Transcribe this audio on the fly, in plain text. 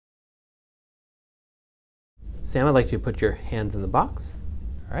Sam, I'd like you to put your hands in the box.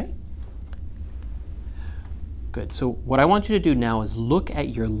 All right. Good. So what I want you to do now is look at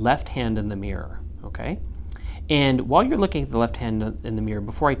your left hand in the mirror, okay? And while you're looking at the left hand in the mirror,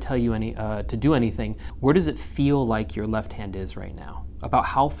 before I tell you to do anything, where does it feel like your left hand is right now? About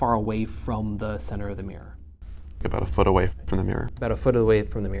how far away from the center of the mirror? About a foot away from the mirror. About a foot away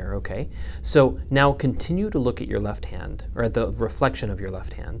from the mirror, okay. So now continue to look at your left hand, or at the reflection of your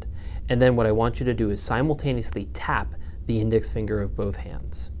left hand. And then what I want you to do is simultaneously tap the index finger of both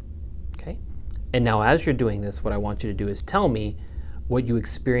hands, okay? And now as you're doing this, what I want you to do is tell me what you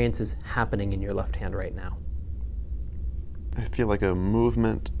experience is happening in your left hand right now. I feel like a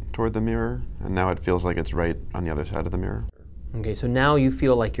movement toward the mirror, and now it feels like it's right on the other side of the mirror. Okay, so now you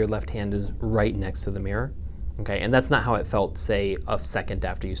feel like your left hand is right next to the mirror. Okay, and that's not how it felt, say, a second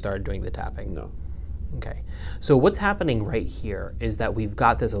after you started doing the tapping. No. Okay, so what's happening right here is that we've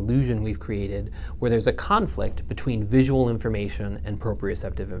got this illusion we've created where there's a conflict between visual information and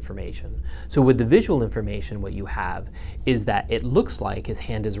proprioceptive information. So with the visual information, what you have is that it looks like his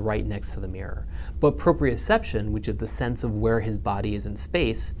hand is right next to the mirror, but proprioception, which is the sense of where his body is in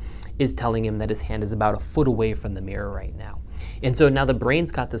space, is telling him that his hand is about a foot away from the mirror right now. And so now the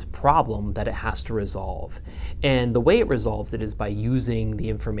brain's got this problem that it has to resolve. And the way it resolves it is by using the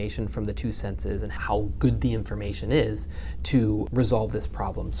information from the two senses and how good the information is to resolve this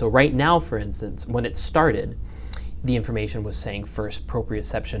problem. So right now, for instance, when it started, the information was saying first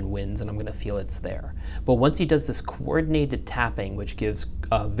proprioception wins and I'm going to feel it's there. But once he does this coordinated tapping, which gives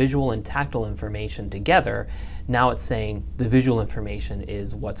visual and tactile information together, now it's saying the visual information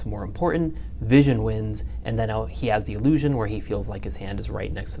is what's more important, vision wins, and then now he has the illusion where he feels like his hand is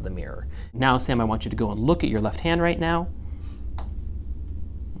right next to the mirror. Now, Sam, I want you to go and look at your left hand right now.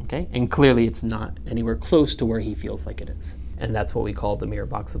 Okay, and clearly it's not anywhere close to where he feels like it is. And that's what we call the mirror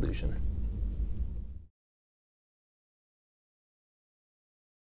box illusion.